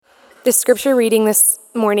The scripture reading this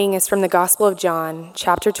morning is from the Gospel of John,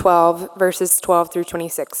 chapter 12, verses 12 through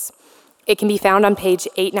 26. It can be found on page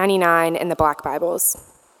 899 in the Black Bibles.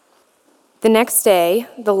 The next day,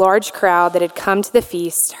 the large crowd that had come to the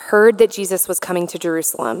feast heard that Jesus was coming to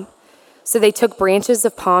Jerusalem. So they took branches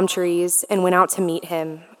of palm trees and went out to meet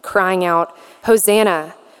him, crying out,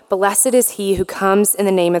 "Hosanna! Blessed is he who comes in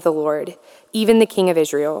the name of the Lord, even the King of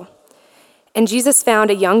Israel." And Jesus found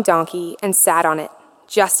a young donkey and sat on it,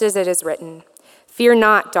 just as it is written, "Fear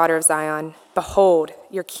not, daughter of Zion. Behold,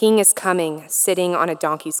 your king is coming, sitting on a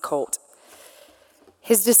donkey's colt."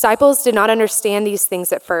 His disciples did not understand these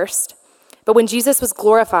things at first, but when Jesus was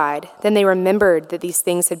glorified, then they remembered that these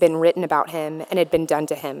things had been written about him and had been done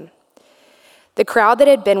to him. The crowd that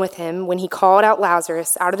had been with him when he called out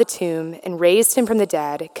Lazarus out of the tomb and raised him from the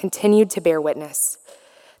dead continued to bear witness.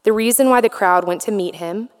 The reason why the crowd went to meet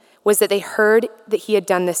him was that they heard that he had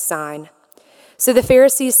done this sign. So the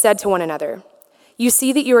Pharisees said to one another, "You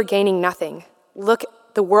see that you are gaining nothing. Look,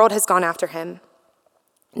 the world has gone after him."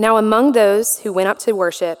 Now among those who went up to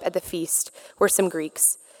worship at the feast were some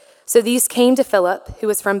Greeks. So these came to Philip, who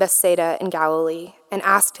was from Bethsaida in Galilee, and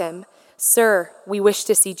asked him, "Sir, we wish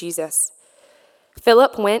to see Jesus."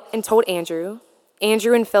 Philip went and told Andrew.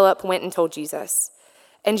 Andrew and Philip went and told Jesus.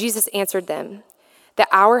 And Jesus answered them, "The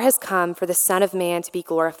hour has come for the Son of Man to be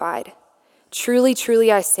glorified. Truly,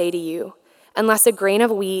 truly, I say to you, unless a grain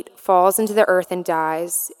of wheat falls into the earth and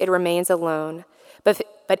dies, it remains alone. But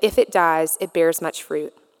if it dies, it bears much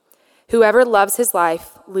fruit. Whoever loves his life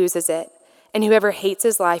loses it, and whoever hates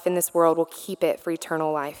his life in this world will keep it for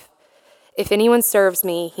eternal life. If anyone serves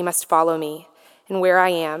me, he must follow me, and where I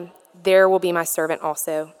am, there will be my servant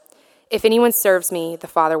also. If anyone serves me, the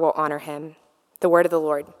Father will honor him." The word of the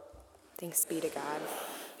Lord. Thanks be to God.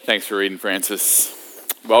 Thanks for reading, Francis.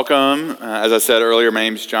 Welcome. As I said earlier, my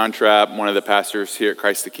name is John Trapp, one of the pastors here at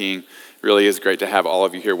Christ the King. It really is great to have all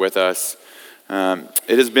of you here with us.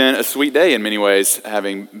 It has been a sweet day in many ways,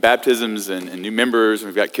 having baptisms and new members.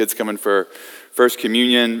 We've got kids coming for First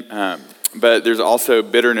Communion, but there's also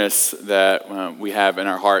bitterness that we have in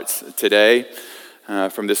our hearts today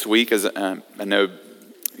from this week. As I know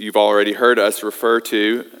you've already heard us refer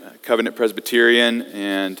to Covenant Presbyterian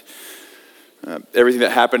and everything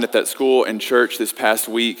that happened at that school and church this past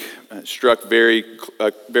week struck very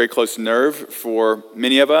close nerve for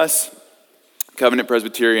many of us. Covenant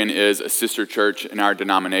Presbyterian is a sister church in our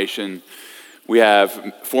denomination. We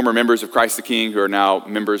have former members of Christ the King who are now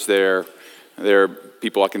members there. There are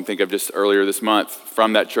people I can think of just earlier this month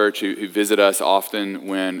from that church who visit us often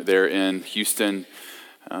when they're in Houston.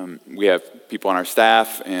 We have people on our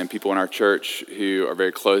staff and people in our church who are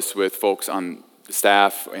very close with folks on the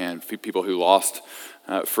staff and people who lost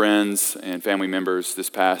friends and family members this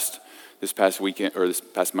past weekend or this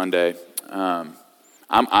past Monday.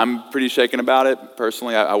 I'm pretty shaken about it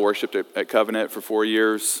personally. I worshiped at Covenant for 4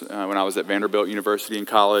 years when I was at Vanderbilt University in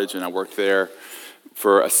college, and I worked there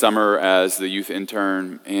for a summer as the youth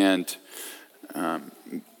intern. And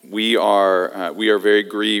we are very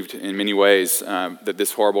grieved in many ways that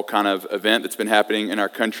this horrible kind of event that's been happening in our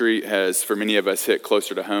country has, for many of us, hit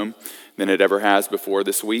closer to home than it ever has before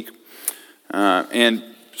this week. And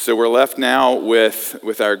so we're left now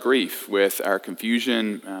with our grief, with our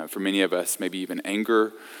confusion, for many of us, maybe even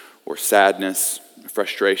anger or sadness,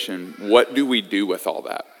 frustration. What do we do with all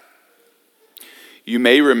that? You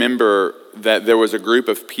may remember that there was a group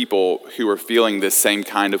of people who were feeling this same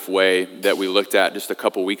kind of way that we looked at just a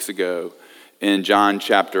couple weeks ago in John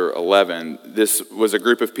chapter 11. This was a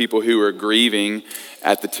group of people who were grieving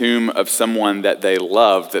at the tomb of someone that they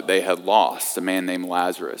loved, that they had lost, a man named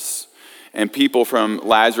Lazarus. And people from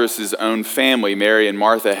Lazarus' own family, Mary and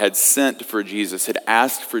Martha, had sent for Jesus, had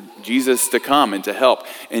asked for Jesus to come and to help.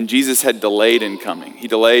 And Jesus had delayed in coming. He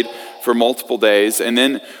delayed for multiple days. And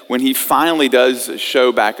then when he finally does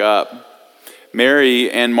show back up, Mary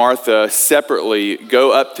and Martha separately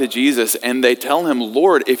go up to Jesus and they tell him,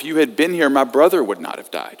 "Lord, if you had been here, my brother would not have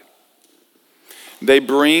died." They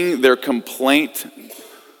bring their complaint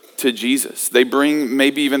to Jesus. They bring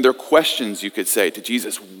maybe even their questions, you could say, to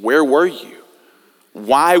Jesus. Where were you?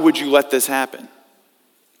 Why would you let this happen?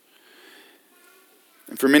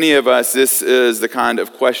 And for many of us, this is the kind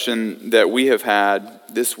of question that we have had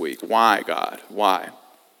this week. Why, God? Why?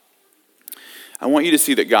 I want you to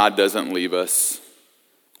see that God doesn't leave us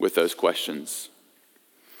with those questions.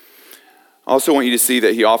 I also want you to see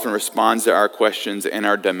that he often responds to our questions and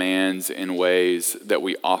our demands in ways that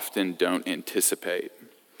we often don't anticipate.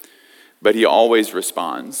 But he always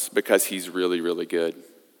responds because he's really, really good.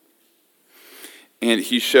 And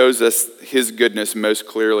he shows us his goodness most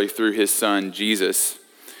clearly through his son, Jesus,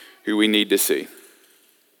 who we need to see.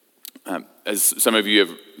 As some of you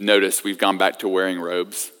have noticed, we've gone back to wearing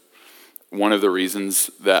robes. One of the reasons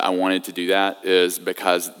that I wanted to do that is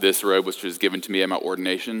because this robe, which was given to me at my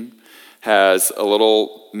ordination, has a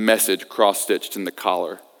little message cross-stitched in the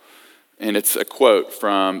collar. And it's a quote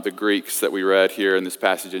from the Greeks that we read here in this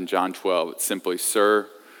passage in John 12. It's simply, "Sir,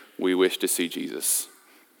 we wish to see Jesus."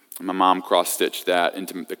 And my mom cross-stitched that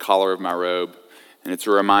into the collar of my robe. And it's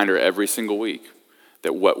a reminder every single week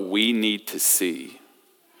that what we need to see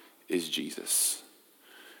is Jesus.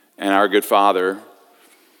 And our good Father,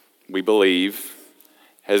 we believe,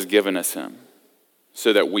 has given us him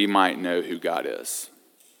so that we might know who God is.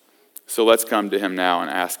 So let's come to him now and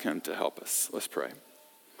ask him to help us. Let's pray.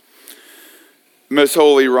 Most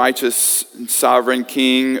holy, righteous, and sovereign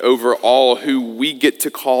King over all who we get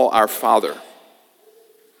to call our Father,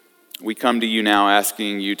 we come to you now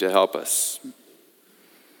asking you to help us.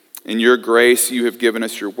 In your grace, you have given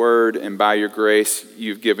us your word, and by your grace,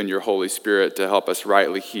 you've given your Holy Spirit to help us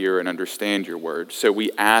rightly hear and understand your word. So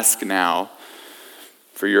we ask now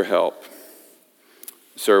for your help.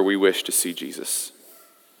 Sir, we wish to see Jesus.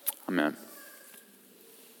 Amen.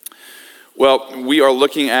 Well, we are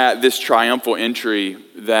looking at this triumphal entry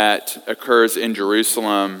that occurs in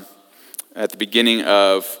Jerusalem at the beginning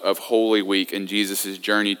of Holy Week and Jesus'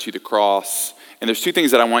 journey to the cross. And there's two things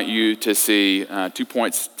that I want you to see, 2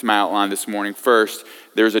 points to my outline this morning. First,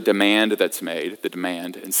 there's a demand that's made, the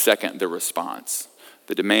demand. And second, the response.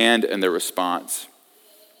 The demand and the response.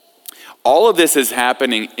 All of this is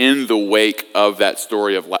happening in the wake of that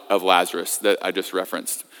story of Lazarus that I just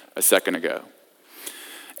referenced a second ago.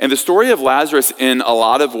 And the story of Lazarus, in a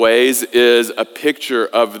lot of ways, is a picture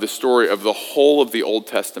of the story of the whole of the Old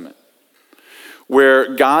Testament,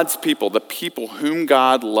 where God's people, the people whom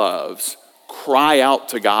God loves, cry out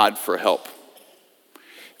to God for help.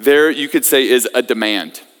 There, you could say, is a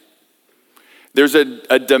demand. There's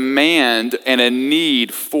a demand and a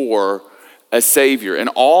need for a Savior. And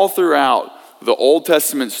all throughout the Old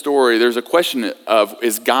Testament story, there's a question of,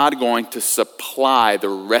 is God going to supply the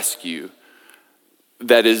rescue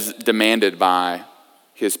that is demanded by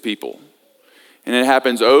his people? And it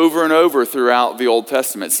happens over and over throughout the Old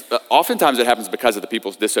Testament. Oftentimes it happens because of the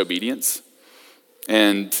people's disobedience.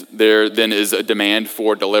 And there then is a demand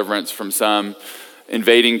for deliverance from some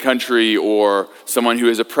invading country or someone who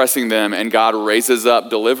is oppressing them, and God raises up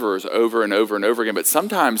deliverers over and over and over again. But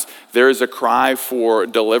sometimes there is a cry for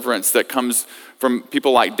deliverance that comes from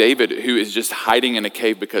people like David, who is just hiding in a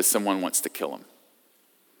cave because someone wants to kill him.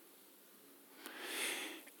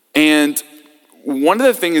 And one of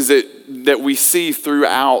the things that we see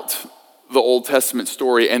throughout the Old Testament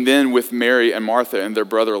story, and then with Mary and Martha and their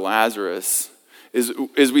brother Lazarus,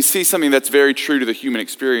 is we see something that's very true to the human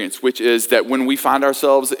experience, which is that when we find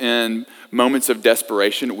ourselves in moments of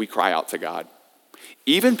desperation, we cry out to God.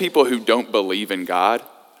 Even people who don't believe in God,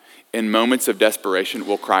 in moments of desperation,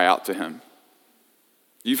 will cry out to him.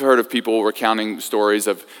 You've heard of people recounting stories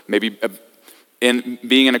of maybe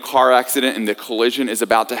being in a car accident and the collision is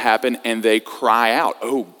about to happen, and they cry out,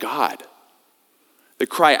 "Oh God." They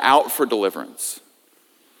cry out for deliverance.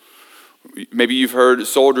 Maybe you've heard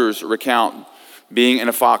soldiers recount being in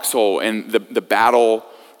a foxhole and the battle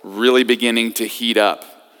really beginning to heat up.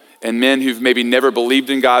 And men who've maybe never believed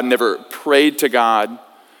in God, never prayed to God,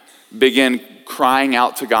 begin crying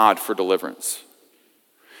out to God for deliverance.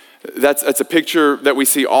 That's a picture that we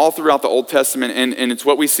see all throughout the Old Testament, and it's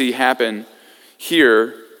what we see happen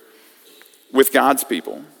here with God's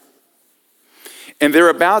people. And they're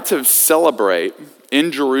about to celebrate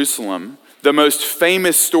in Jerusalem the most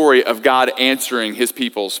famous story of God answering his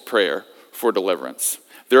people's prayer for deliverance.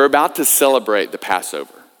 They're about to celebrate the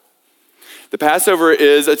Passover. The Passover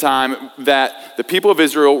is a time that the people of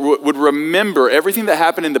Israel would remember everything that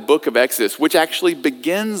happened in the book of Exodus, which actually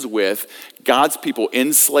begins with God's people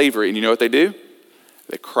in slavery. And you know what they do?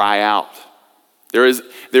 They cry out. There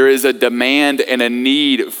is a demand and a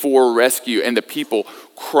need for rescue, and the people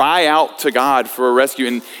cry out to God for a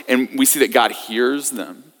rescue. And we see that God hears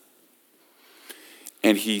them,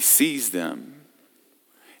 and he sees them,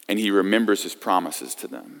 and he remembers his promises to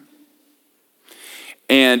them.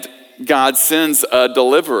 And God sends a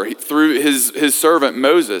deliverer through his servant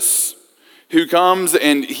Moses, who comes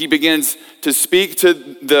and he begins to speak to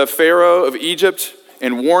the Pharaoh of Egypt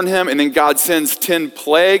and warn him. And then God sends 10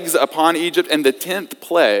 plagues upon Egypt. And the 10th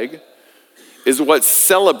plague is what's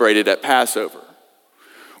celebrated at Passover,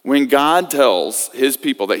 when God tells his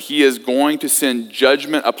people that he is going to send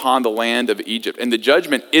judgment upon the land of Egypt. And the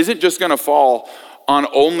judgment isn't just going to fall on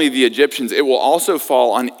only the Egyptians. It will also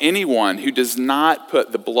fall on anyone who does not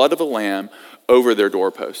put the blood of a lamb over their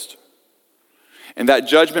doorpost. And that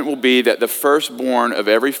judgment will be that the firstborn of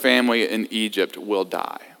every family in Egypt will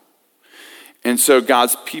die. And so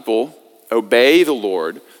God's people obey the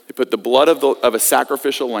Lord. They put the blood of a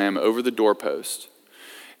sacrificial lamb over the doorpost.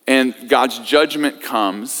 And God's judgment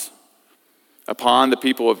comes upon the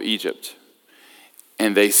people of Egypt.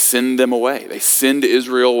 And they send them away. They send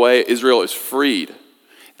Israel away. Israel is freed.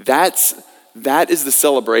 That is the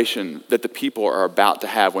celebration that the people are about to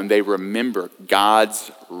have when they remember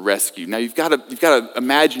God's rescue. Now you've got to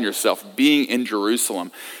imagine yourself being in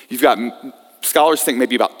Jerusalem. You've got, scholars think,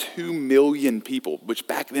 maybe about 2 million people, which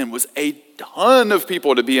back then was a ton of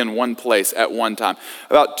people to be in one place at one time.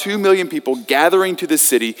 About 2 million people gathering to the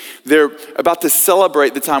city. They're about to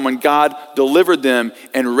celebrate the time when God delivered them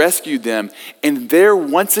and rescued them. And they're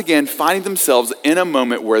once again finding themselves in a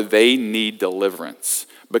moment where they need deliverance,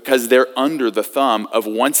 because they're under the thumb of,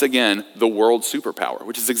 once again, the world superpower,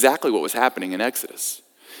 which is exactly what was happening in Exodus.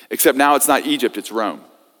 Except now it's not Egypt, it's Rome.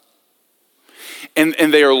 And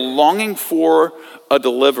they are longing for a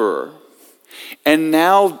deliverer. And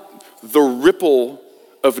now the ripple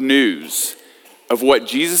of news of what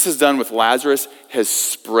Jesus has done with Lazarus has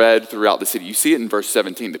spread throughout the city. You see it in verse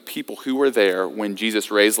 17. The people who were there when Jesus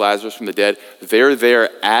raised Lazarus from the dead, they're there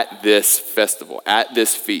at this festival, at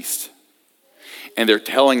this feast. And they're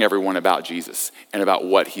telling everyone about Jesus and about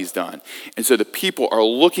what he's done. And so the people are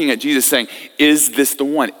looking at Jesus saying, is this the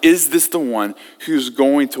one? Is this the one who's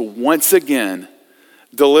going to once again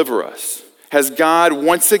deliver us? Has God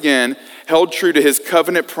once again held true to his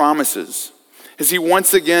covenant promises? Has he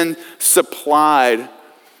once again supplied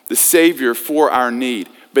the Savior for our need?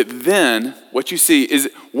 But then what you see is,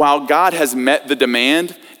 while God has met the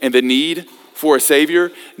demand and the need for a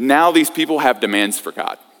Savior, now these people have demands for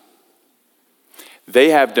God. They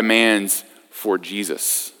have demands for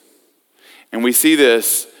Jesus. And we see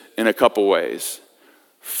this in a couple ways.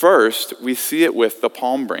 First, we see it with the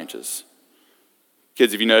palm branches.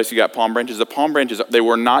 Kids, if you notice, you got palm branches. The palm branches, they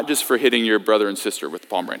were not just for hitting your brother and sister with the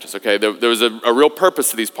palm branches, okay? There was a real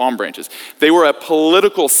purpose to these palm branches. They were a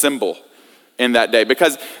political symbol in that day,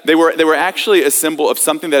 because they were actually a symbol of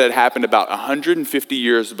something that had happened about 150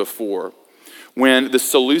 years before, when the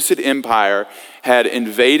Seleucid Empire had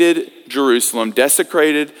invaded Jerusalem,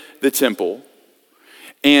 desecrated the temple,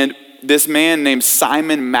 and this man named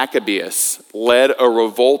Simon Maccabeus led a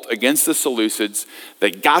revolt against the Seleucids.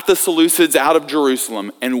 They got the Seleucids out of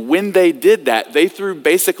Jerusalem, and when they did that, they threw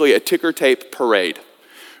basically a ticker tape parade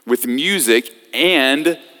with music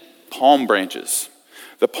and palm branches.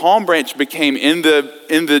 The palm branch became, in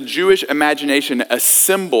the Jewish imagination, a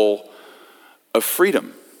symbol of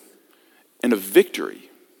freedom and of victory.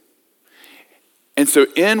 And so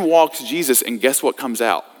in walks Jesus, and guess what comes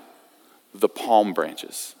out? The palm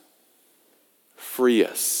branches. Free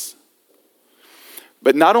us.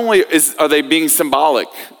 But not only are they being symbolic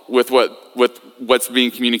with what's being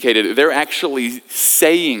communicated, they're actually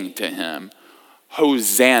saying to him,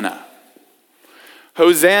 Hosanna.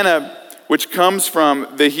 Hosanna, which comes from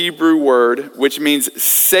the Hebrew word, which means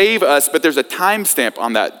save us, but there's a timestamp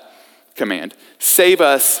on that command. Save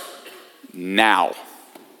us now.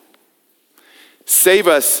 Save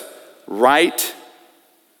us right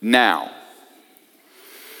now.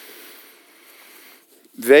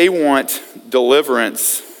 They want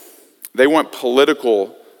deliverance. They want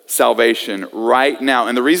political salvation right now.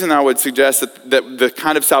 And the reason I would suggest that the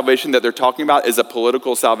kind of salvation that they're talking about is a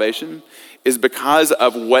political salvation is because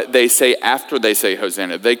of what they say after they say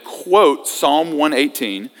Hosanna. They quote Psalm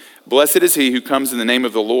 118, "Blessed is he who comes in the name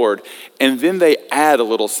of the Lord," and then they add a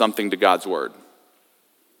little something to God's word.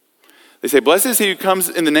 They say, "Blessed is he who comes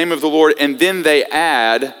in the name of the Lord," and then they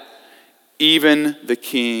add, "even the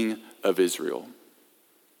King of Israel."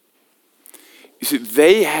 You see,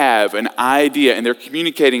 they have an idea, and they're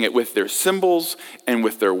communicating it with their symbols and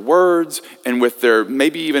with their words and with their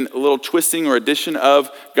maybe even a little twisting or addition of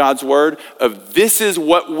God's word, of this is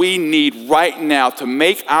what we need right now to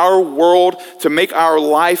make our world, to make our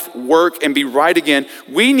life work and be right again.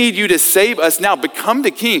 We need you to save us now. Become the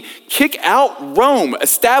king. Kick out Rome.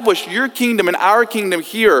 Establish your kingdom and our kingdom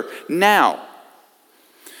here now.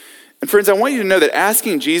 And friends, I want you to know that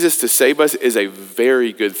asking Jesus to save us is a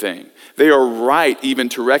very good thing. They are right even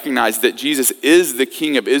to recognize that Jesus is the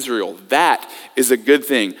King of Israel. That is a good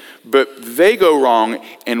thing. But they go wrong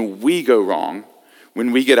and we go wrong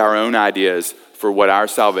when we get our own ideas for what our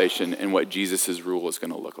salvation and what Jesus' rule is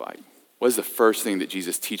going to look like. What is the first thing that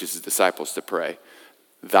Jesus teaches his disciples to pray?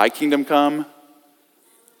 Thy kingdom come,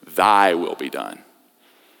 thy will be done.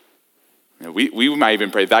 We might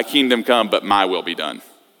even pray, thy kingdom come, but my will be done.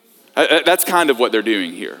 That's kind of what they're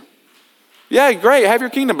doing here. Yeah, great, have your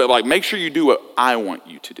kingdom, but make sure you do what I want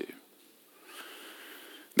you to do.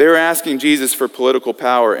 They're asking Jesus for political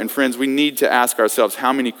power. And friends, we need to ask ourselves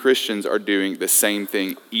how many Christians are doing the same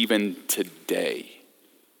thing even today.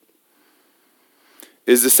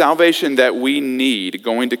 Is the salvation that we need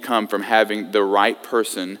going to come from having the right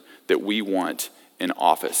person that we want in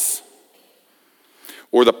office?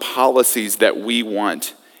 Or the policies that we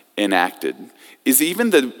want enacted? Is even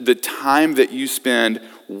the time that you spend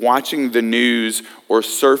watching the news or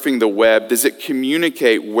surfing the web, does it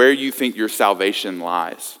communicate where you think your salvation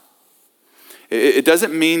lies? It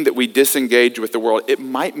doesn't mean that we disengage with the world. It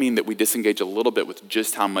might mean that we disengage a little bit with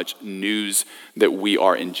just how much news that we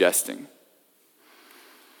are ingesting.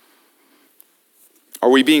 Are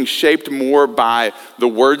we being shaped more by the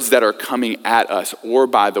words that are coming at us or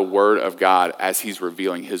by the word of God as he's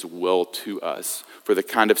revealing his will to us for the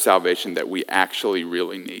kind of salvation that we actually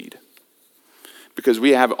really need? Because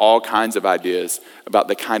we have all kinds of ideas about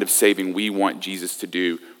the kind of saving we want Jesus to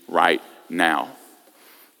do right now.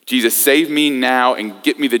 Jesus, save me now and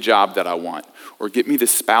get me the job that I want, or get me the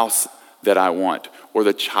spouse that I want, or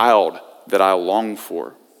the child that I long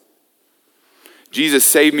for. Jesus,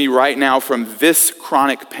 save me right now from this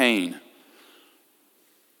chronic pain.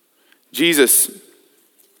 Jesus,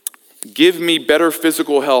 give me better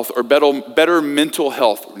physical health or better mental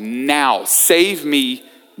health now. Save me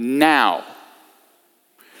now.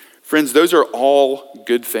 Friends, those are all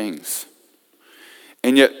good things.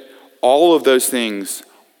 And yet, all of those things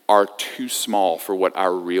are too small for what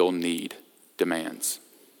our real need demands.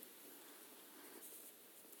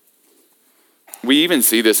 We even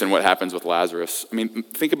see this in what happens with Lazarus. I mean,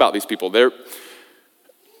 think about these people. They're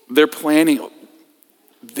planning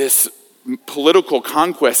this political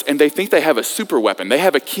conquest, and they think they have a super weapon. They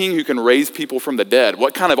have a king who can raise people from the dead.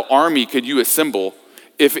 What kind of army could you assemble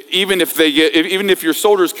if even if your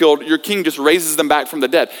soldier's killed, your king just raises them back from the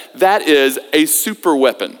dead? That is a super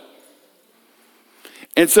weapon.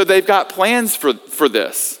 And so they've got plans for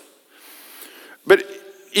this. But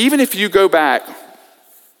even if you go back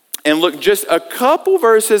and look just a couple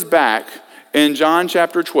verses back in John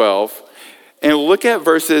chapter 12 and look at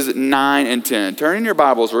verses 9 and 10. Turn in your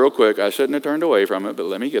Bibles real quick. I shouldn't have turned away from it, but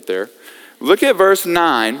let me get there. Look at verse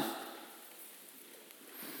 9.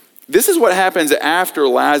 This is what happens after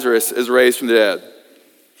Lazarus is raised from the dead.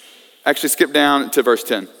 Actually, skip down to verse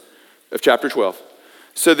 10 of chapter 12.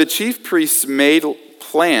 So the chief priests made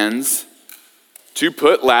plans to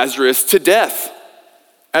put Lazarus to death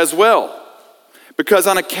as well, because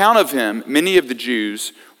on account of him, many of the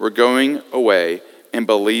Jews were going away and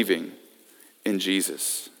believing in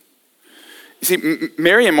Jesus. You see,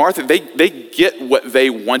 Mary and Martha, they get what they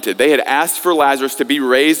wanted. They had asked for Lazarus to be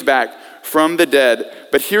raised back from the dead.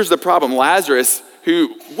 But here's the problem. Lazarus,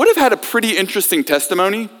 who would have had a pretty interesting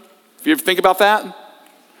testimony, if you ever think about that,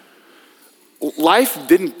 life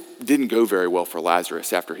didn't go very well for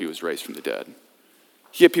Lazarus after he was raised from the dead.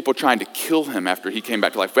 He had people trying to kill him after he came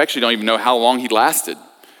back to life. We actually don't even know how long he lasted.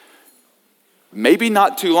 Maybe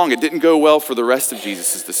not too long. It didn't go well for the rest of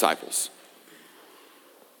Jesus' disciples.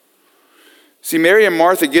 See, Mary and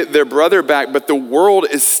Martha get their brother back, but the world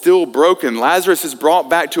is still broken. Lazarus is brought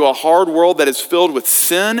back to a hard world that is filled with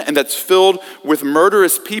sin and that's filled with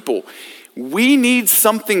murderous people. We need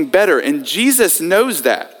something better, and Jesus knows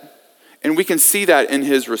that. And we can see that in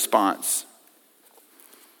his response.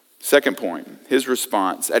 Second point, his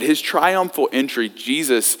response. At his triumphal entry,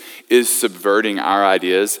 Jesus is subverting our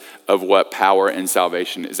ideas of what power and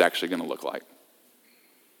salvation is actually going to look like.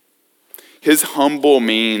 His humble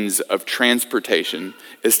means of transportation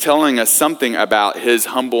is telling us something about his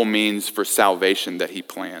humble means for salvation that he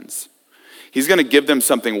plans. He's going to give them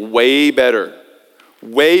something way better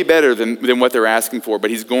than what they're asking for,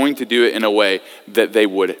 but he's going to do it in a way that they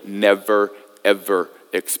would never, ever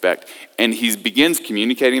expect. And he begins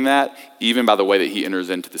communicating that even by the way that he enters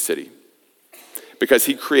into the city, because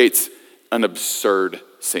he creates an absurd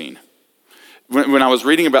scene. When I was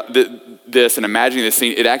reading about this and imagining this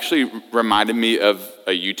scene, it actually reminded me of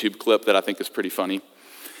a YouTube clip that I think is pretty funny.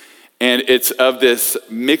 And it's of this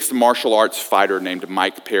mixed martial arts fighter named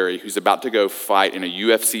Mike Perry, who's about to go fight in a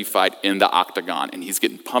UFC fight in the octagon. And he's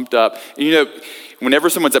getting pumped up. And you know, whenever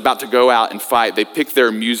someone's about to go out and fight, they pick their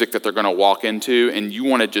music that they're going to walk into, and you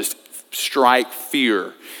want to just strike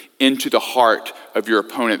fear into the heart of your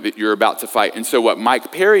opponent that you're about to fight. And so what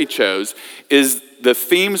Mike Perry chose is the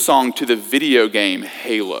theme song to the video game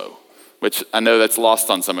Halo, which I know that's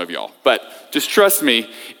lost on some of y'all. But just trust me,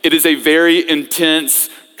 it is a very intense,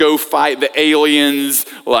 go fight the aliens,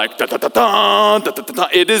 like da-da-da-da, da-da-da-da.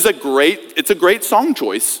 It's a great song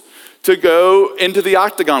choice to go into the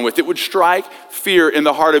octagon with. It would strike fear in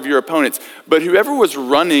the heart of your opponents. But whoever was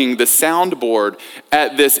running the soundboard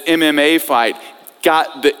at this MMA fight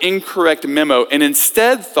got the incorrect memo and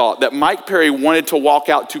instead thought that Mike Perry wanted to walk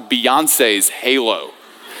out to Beyonce's Halo.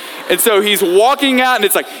 And so he's walking out and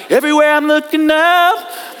it's like, everywhere I'm looking up,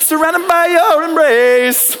 surrounded by your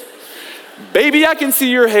embrace. Baby, I can see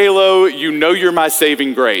your halo. You know you're my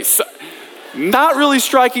saving grace. Not really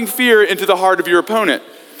striking fear into the heart of your opponent.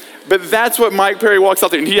 But that's what Mike Perry walks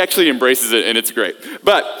out there, and he actually embraces it, and it's great.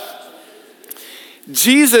 But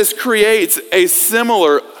Jesus creates a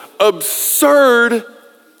similar absurd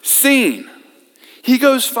scene. He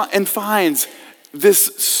goes and finds this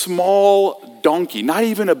small donkey, not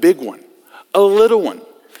even a big one, a little one.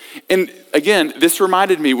 And again, this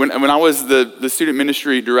reminded me when I was the student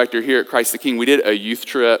ministry director here at Christ the King, we did a youth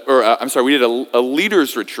trip, we did a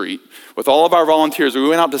leaders retreat with all of our volunteers. We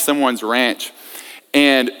went out to someone's ranch,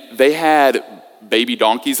 and they had baby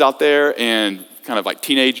donkeys out there and kind of like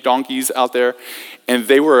teenage donkeys out there, and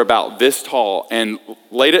they were about this tall. And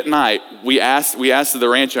late at night, we asked the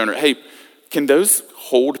ranch owner, hey, can those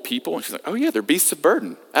hold people? And she's like, oh yeah, they're beasts of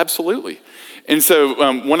burden, absolutely. And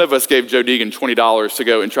so one of us gave Joe Deegan $20 to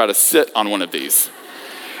go and try to sit on one of these.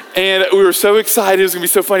 And we were so excited, it was gonna be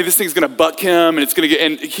so funny, this thing's gonna buck him,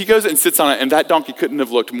 and he goes and sits on it, and that donkey couldn't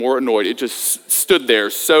have looked more annoyed. It just stood there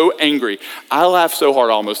so angry. I laughed so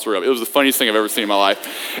hard I almost threw up. It was the funniest thing I've ever seen in my life.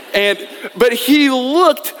 But he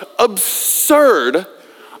looked absurd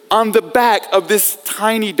on the back of this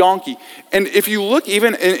tiny donkey. And if you look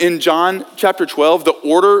even in John chapter 12, the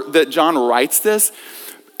order that John writes this,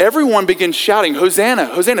 everyone begins shouting, Hosanna,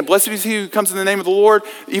 Hosanna, blessed is he who comes in the name of the Lord,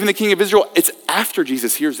 even the King of Israel. It's after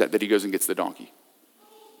Jesus hears that he goes and gets the donkey.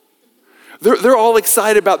 They're all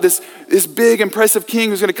excited about this big, impressive king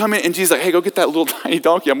who's gonna come in, and Jesus is like, hey, go get that little tiny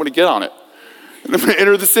donkey, I'm gonna get on it. And I'm gonna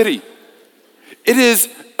enter the city. It is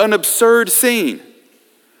an absurd scene.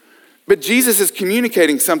 But Jesus is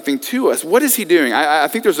communicating something to us. What is he doing? I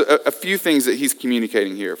think there's a few things that he's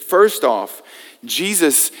communicating here. First off,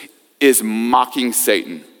 Jesus is mocking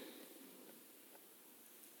Satan.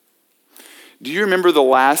 Do you remember the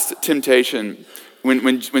last temptation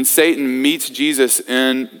when Satan meets Jesus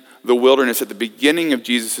in the wilderness at the beginning of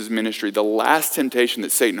Jesus' ministry? The last temptation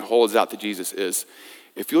that Satan holds out to Jesus is,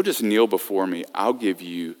 if you'll just kneel before me, I'll give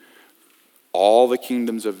you all the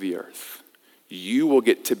kingdoms of the earth. You will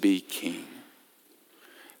get to be king.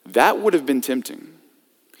 That would have been tempting.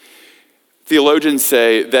 Theologians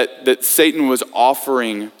say that Satan was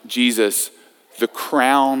offering Jesus the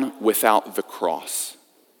crown without the cross.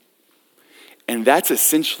 And that's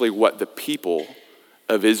essentially what the people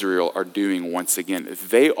of Israel are doing once again.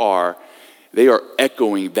 They are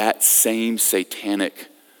echoing that same satanic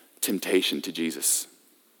temptation to Jesus.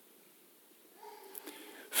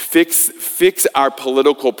 Fix our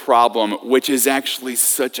political problem, which is actually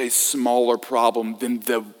such a smaller problem than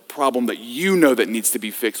the problem that you know that needs to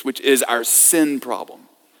be fixed, which is our sin problem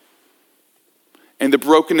and the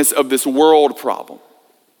brokenness of this world problem.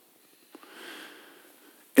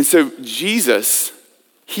 And so Jesus,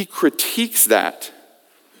 he critiques that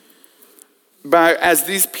while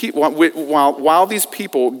these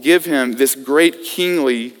people give him this great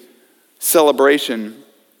kingly celebration,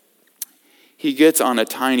 he gets on a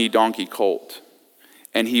tiny donkey colt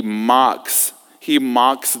and he mocks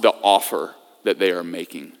the offer that they are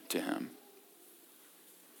making to him.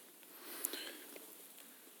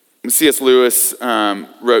 C.S. Lewis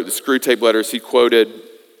wrote the Screw Tape Letters. He quoted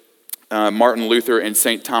Martin Luther and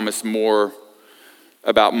St. Thomas More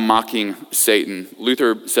about mocking Satan.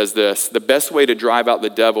 Luther says this: the best way to drive out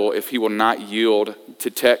the devil if he will not yield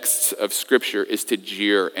to texts of Scripture is to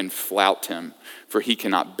jeer and flout him, for he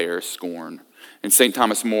cannot bear scorn. And St.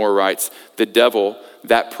 Thomas More writes, the devil,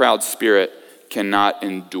 that proud spirit, cannot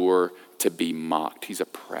endure to be mocked. He's a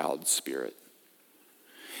proud spirit.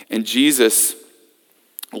 And Jesus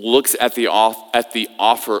looks at the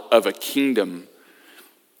offer of a kingdom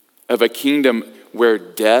where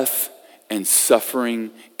death and suffering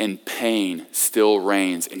and pain still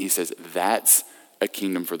reigns. And he says, that's a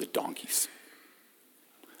kingdom for the donkeys.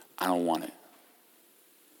 I don't want it.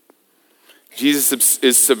 Jesus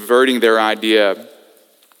is subverting their idea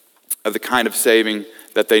of the kind of saving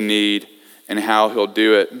that they need and how he'll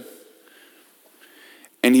do it.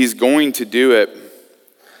 And he's going to do it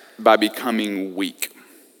by becoming weak,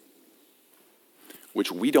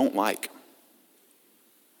 which we don't like.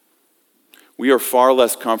 We are far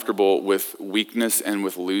less comfortable with weakness and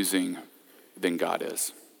with losing than God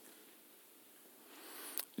is.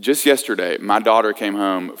 Just yesterday, my daughter came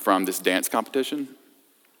home from this dance competition.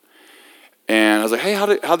 And I was like, hey,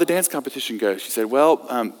 how'd the dance competition go? She said,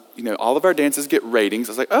 well, all of our dances get ratings.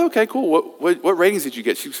 I was like, oh, okay, cool. What ratings did you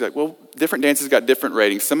get? She was like, well, different dances got different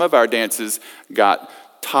ratings. Some of our dances got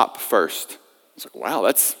top first. was like,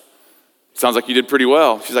 wow, sounds like you did pretty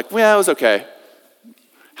well. She's like, well, it was okay.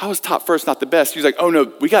 How was top first not the best? She was like, oh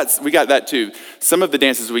no, we got that too. Some of the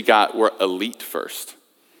dances we got were elite first.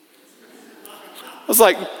 I was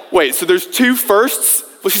like, wait, so there's 2 firsts?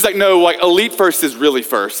 Well, she's like, no, like elite first is really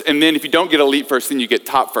first. And then if you don't get elite first, then you get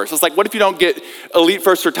top first. I was like, what if you don't get elite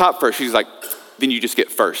first or top first? She's like, then you just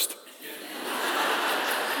get first.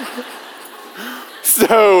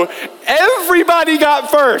 So everybody got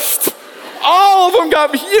first. All of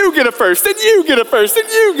them you get a first, and you get a first, and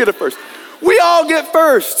you get a first. We all get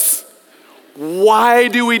firsts. Why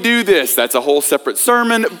do we do this? That's a whole separate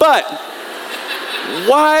sermon, but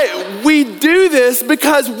why we do this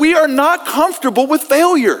because we are not comfortable with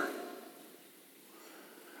failure.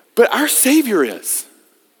 But our Savior is.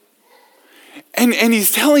 And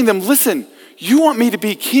he's telling them, listen, you want me to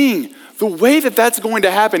be king. The way that that's going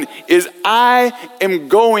to happen is I am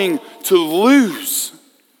going to lose.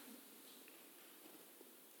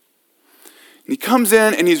 And he comes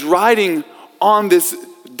in and he's riding on this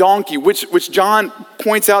donkey, which John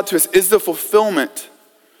points out to us is the fulfillment.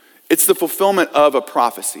 It's the fulfillment of a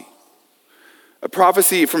prophecy. A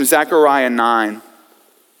prophecy from Zechariah 9,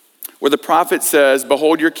 where the prophet says,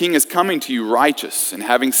 behold, your king is coming to you righteous, and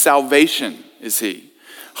having salvation is he,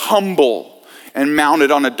 humble and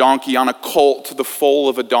mounted on a donkey, on a colt, the foal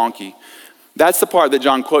of a donkey. That's the part that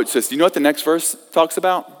John quotes us. Do you know what the next verse talks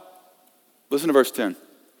about? Listen to verse 10.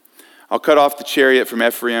 I'll cut off the chariot from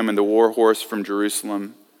Ephraim and the war horse from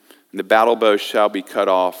Jerusalem, and the battle bow shall be cut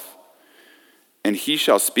off, and he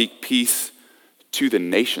shall speak peace to the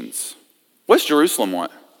nations. What's Jerusalem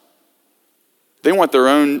want? They want their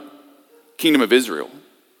own kingdom of Israel.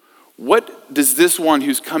 What does this one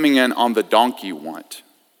who's coming in on the donkey want?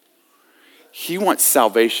 He wants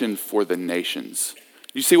salvation for the nations.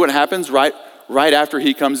 You see what happens right after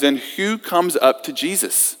he comes in? Who comes up to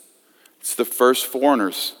Jesus? It's the first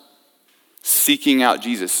foreigners seeking out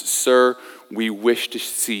Jesus. Sir, we wish to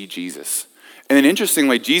see Jesus. And then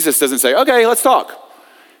interestingly, Jesus doesn't say, okay, let's talk.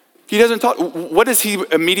 He doesn't talk. What does he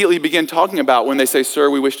immediately begin talking about when they say, sir,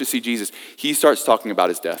 we wish to see Jesus? He starts talking about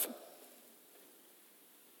his death.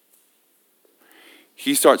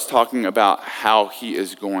 He starts talking about how he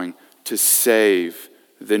is going to save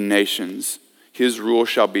the nations. His rule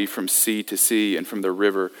shall be from sea to sea and from the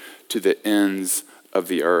river to the ends of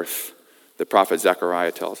the earth, the prophet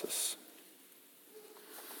Zechariah tells us.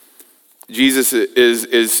 Jesus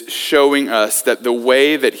is showing us that the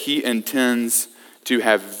way that he intends to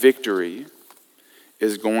have victory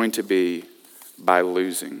is going to be by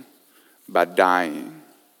losing, by dying.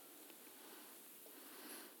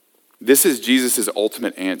 This is Jesus'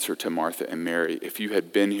 ultimate answer to Martha and Mary. If you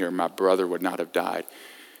had been here, my brother would not have died.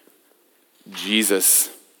 Jesus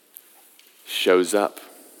shows up.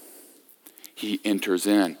 He enters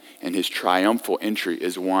in, and his triumphal entry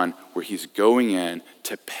is one where he's going in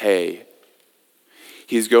to pay.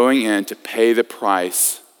 He's going in to pay the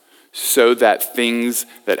price so that things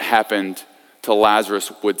that happened to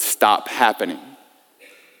Lazarus would stop happening.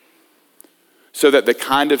 So that the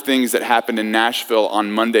kind of things that happened in Nashville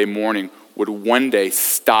on Monday morning would one day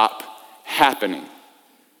stop happening.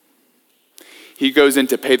 He goes in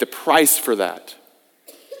to pay the price for that.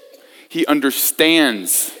 He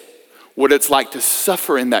understands what it's like to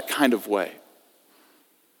suffer in that kind of way.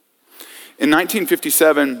 In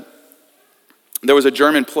 1957, there was a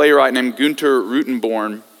German playwright named Günter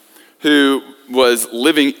Rutenborn who was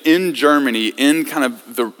living in Germany in kind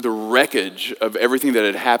of the wreckage of everything that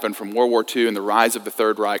had happened from World War II and the rise of the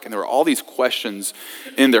Third Reich. And there were all these questions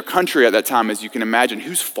in their country at that time, as you can imagine.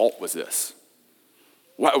 Whose fault was this?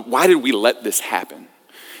 Why did we let this happen?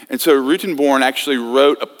 And so Rutenborn actually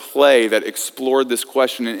wrote a play that explored this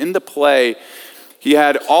question. And in the play, he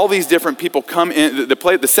had all these different people come in.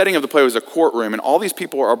 The setting of the play was a courtroom, and all these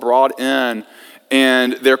people are brought in,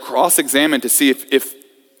 and they're cross-examined to see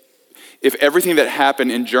if everything that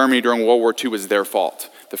happened in Germany during World War II was their fault.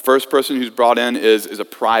 The first person who's brought in is a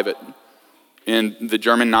private in the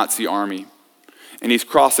German Nazi army. And he's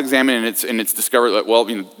cross-examined, and it's discovered that, well,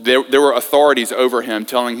 there were authorities over him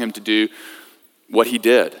telling him to do what he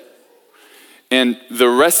did. And the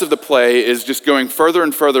rest of the play is just going further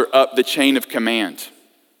and further up the chain of command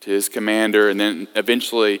to his commander, and then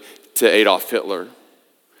eventually to Adolf Hitler.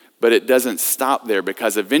 But it doesn't stop there,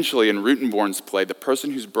 because eventually in Rutenborn's play, the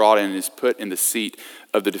person who's brought in and is put in the seat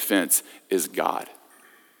of the defense is God.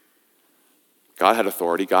 God had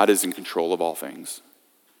authority. God is in control of all things.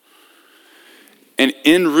 And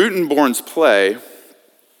in Rutenborn's play,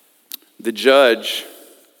 the judge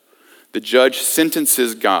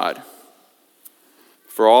sentences God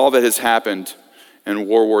for all that has happened in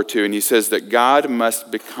World War II. And he says that God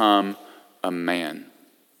must become a man.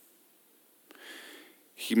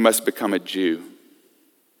 He must become a Jew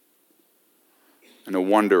and a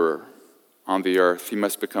wanderer on the earth. He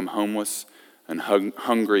must become homeless and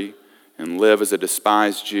hungry and live as a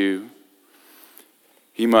despised Jew.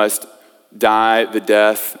 He must die the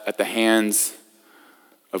death at the hands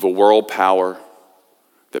of a world power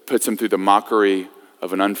that puts him through the mockery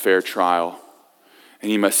of an unfair trial, and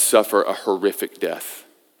he must suffer a horrific death.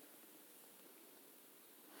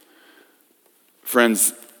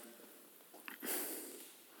 Friends,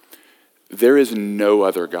 there is no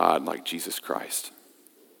other God like Jesus Christ.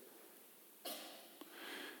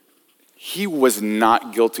 He was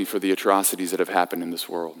not guilty for the atrocities that have happened in this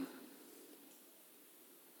world.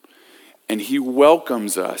 And he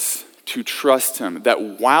welcomes us to trust him that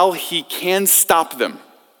while he can stop them,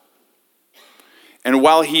 and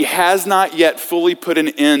while he has not yet fully put an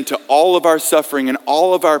end to all of our suffering and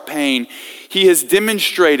all of our pain, he has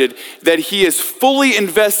demonstrated that he is fully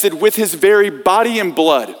invested with his very body and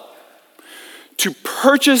blood to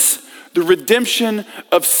purchase the redemption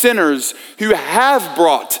of sinners who have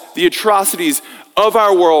brought the atrocities of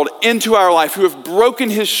our world into our life, who have broken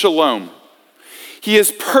his shalom. He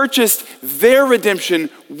has purchased their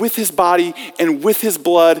redemption with his body and with his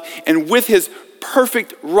blood and with his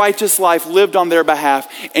perfect righteous life lived on their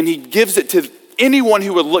behalf, and he gives it to anyone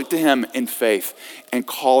who would look to him in faith and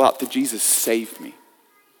call out to Jesus, save me.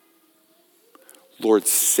 Lord,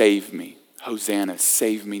 save me. Hosanna,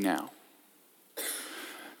 save me now.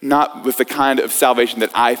 Not with the kind of salvation that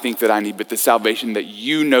I think that I need, but the salvation that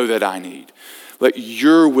you know that I need. Let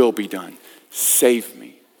your will be done. Save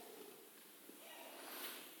me.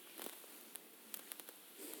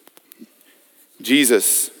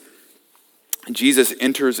 Jesus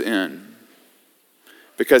enters in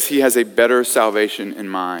because he has a better salvation in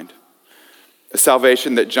mind. A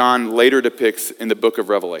salvation that John later depicts in the book of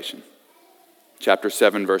Revelation, chapter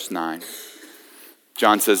 7, verse 9.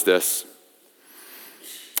 John says this,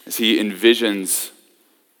 as he envisions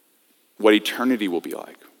what eternity will be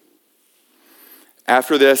like.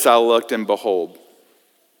 After this I looked, and behold,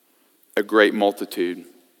 a great multitude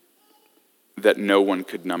that no one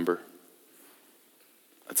could number.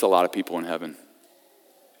 That's a lot of people in heaven.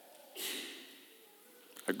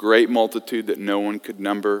 A great multitude that no one could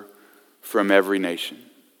number from every nation.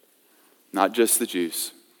 Not just the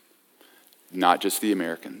Jews, not just the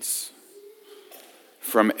Americans.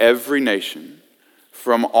 From every nation,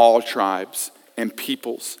 from all tribes and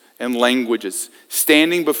peoples and languages,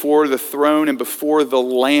 standing before the throne and before the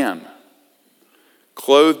Lamb,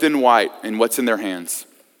 clothed in white, and what's in their hands?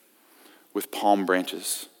 With palm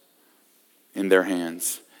branches in their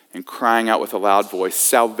hands, and crying out with a loud voice,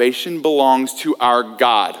 salvation belongs to our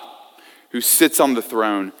God who sits on the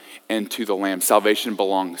throne and to the Lamb. Salvation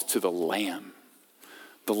belongs to the Lamb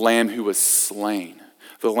who was slain,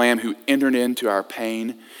 the Lamb who entered into our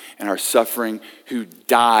pain and our suffering, who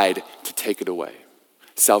died to take it away.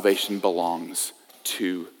 Salvation belongs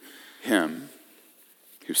to him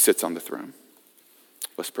who sits on the throne.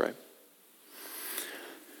 Let's pray.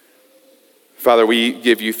 Father, we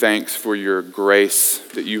give you thanks for your grace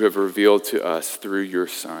that you have revealed to us through your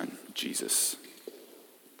Son, Jesus.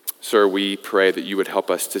 Sir, we pray that you would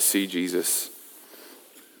help us to see Jesus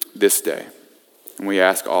this day. And we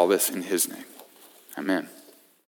ask all this in his name. Amen.